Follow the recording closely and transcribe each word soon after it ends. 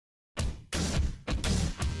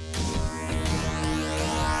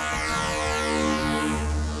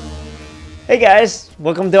Hey guys,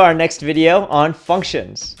 welcome to our next video on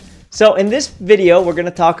functions. So in this video, we're going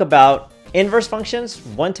to talk about inverse functions,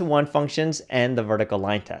 one-to-one functions, and the vertical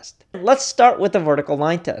line test. Let's start with the vertical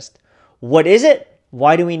line test. What is it?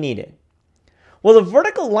 Why do we need it? Well, the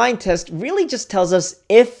vertical line test really just tells us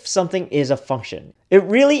if something is a function. It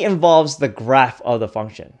really involves the graph of the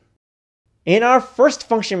function. In our first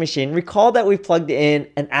function machine, recall that we plugged in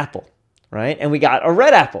an apple, right? And we got a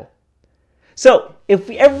red apple. So if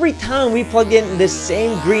every time we plug in this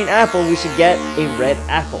same green apple, we should get a red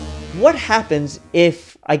apple. What happens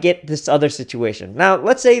if I get this other situation? Now,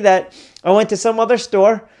 let's say that I went to some other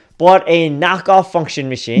store, bought a knockoff function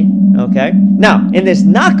machine, okay? Now, in this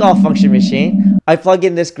knockoff function machine, I plug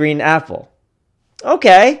in this green apple.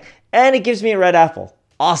 Okay, and it gives me a red apple.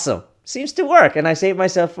 Awesome. Seems to work, and I save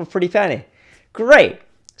myself a pretty penny. Great.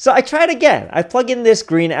 So I try it again. I plug in this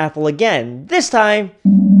green apple again. This time,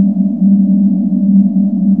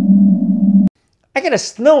 I get a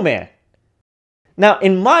snowman. Now,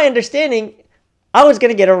 in my understanding, I was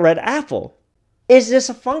going to get a red apple. Is this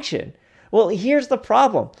a function? Well, here's the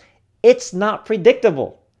problem. It's not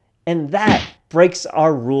predictable. And that breaks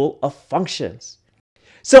our rule of functions.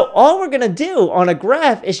 So all we're going to do on a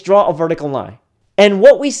graph is draw a vertical line. And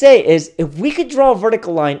what we say is, if we could draw a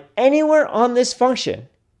vertical line anywhere on this function,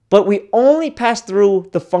 but we only pass through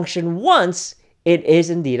the function once, it is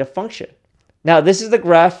indeed a function. Now, this is the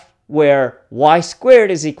graph where y squared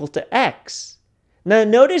is equal to x. Now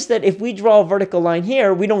notice that if we draw a vertical line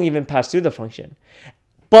here, we don't even pass through the function.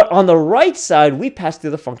 But on the right side, we pass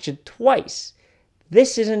through the function twice.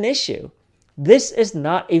 This is an issue. This is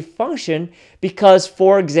not a function because,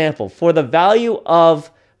 for example, for the value of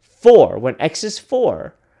 4, when x is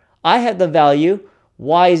 4, I have the value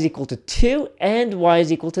y is equal to 2 and y is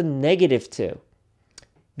equal to -2.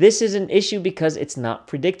 This is an issue because it's not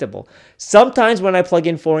predictable. Sometimes when I plug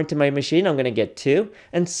in 4 into my machine, I'm going to get 2,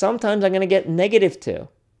 and sometimes I'm going to get -2.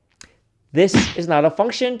 This is not a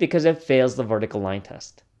function because it fails the vertical line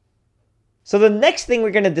test. So the next thing we're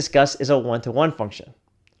going to discuss is a one-to-one function.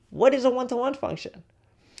 What is a one-to-one function?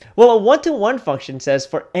 Well, a one-to-one function says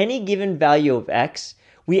for any given value of x,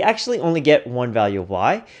 we actually only get one value of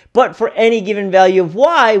y, but for any given value of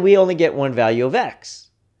y, we only get one value of x.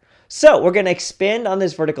 So we're going to expand on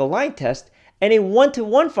this vertical line test, and a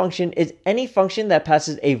one-to-one function is any function that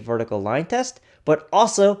passes a vertical line test, but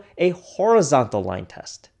also a horizontal line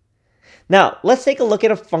test. Now, let's take a look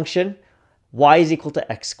at a function y is equal to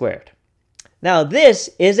x squared. Now, this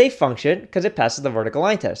is a function because it passes the vertical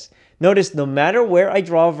line test. Notice no matter where I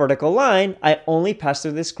draw a vertical line, I only pass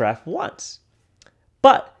through this graph once.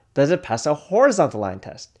 But does it pass a horizontal line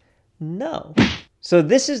test? No. So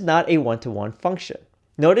this is not a one-to-one function.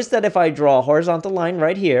 Notice that if I draw a horizontal line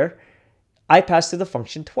right here, I pass through the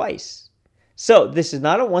function twice. So this is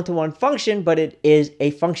not a one-to-one function, but it is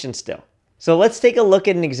a function still. So let's take a look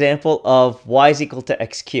at an example of y is equal to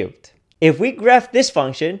x cubed. If we graph this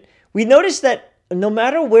function, we notice that no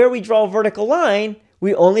matter where we draw a vertical line,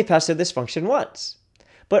 we only pass through this function once.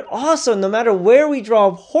 But also, no matter where we draw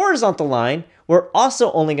a horizontal line, we're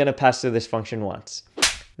also only going to pass through this function once.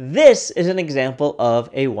 This is an example of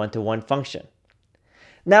a one-to-one function.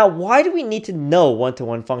 Now, why do we need to know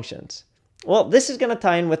one-to-one functions? Well, this is going to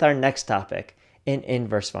tie in with our next topic, an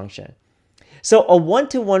inverse function. So a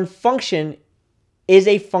one-to-one function is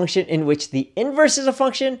a function in which the inverse is a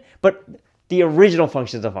function, but the original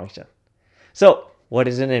function is a function. So what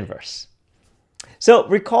is an inverse? So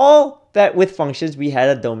recall that with functions, we had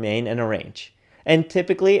a domain and a range. And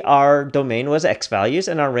typically, our domain was x values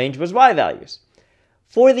and our range was y values.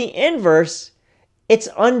 For the inverse, it's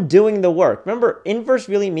undoing the work. Remember, inverse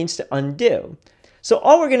really means to undo. So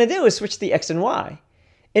all we're going to do is switch the x and y.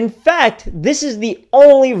 In fact, this is the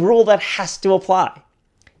only rule that has to apply.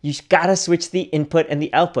 You got to switch the input and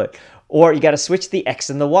the output, or you got to switch the x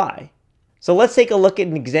and the y. So let's take a look at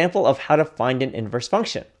an example of how to find an inverse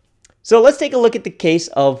function. So let's take a look at the case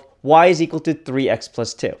of y is equal to 3x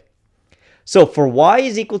plus 2. So for y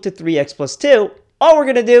is equal to 3x plus 2, all we're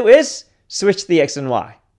going to do is switch the x and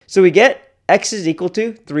y. So we get x is equal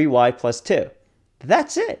to 3y plus 2.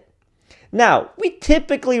 That's it. Now, we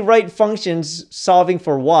typically write functions solving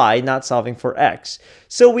for y, not solving for x.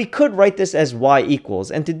 So we could write this as y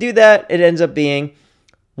equals. And to do that, it ends up being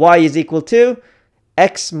y is equal to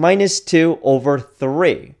x minus 2 over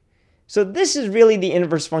 3. So this is really the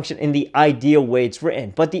inverse function in the ideal way it's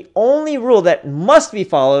written. But the only rule that must be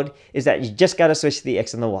followed is that you just got to switch the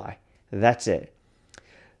x and the y. That's it.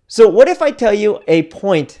 So what if I tell you a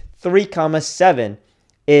point 3, 7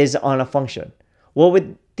 is on a function? What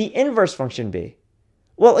would the inverse function be?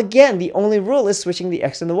 Well, again, the only rule is switching the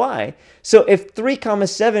x and the y. So if 3 comma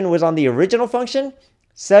 7 was on the original function,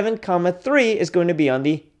 7 comma 3 is going to be on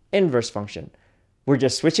the inverse function. We're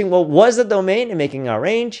just switching what was the domain and making our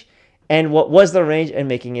range, and what was the range and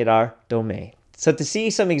making it our domain. So to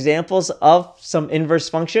see some examples of some inverse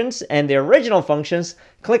functions and their original functions,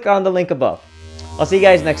 click on the link above. I'll see you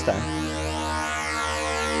guys next time.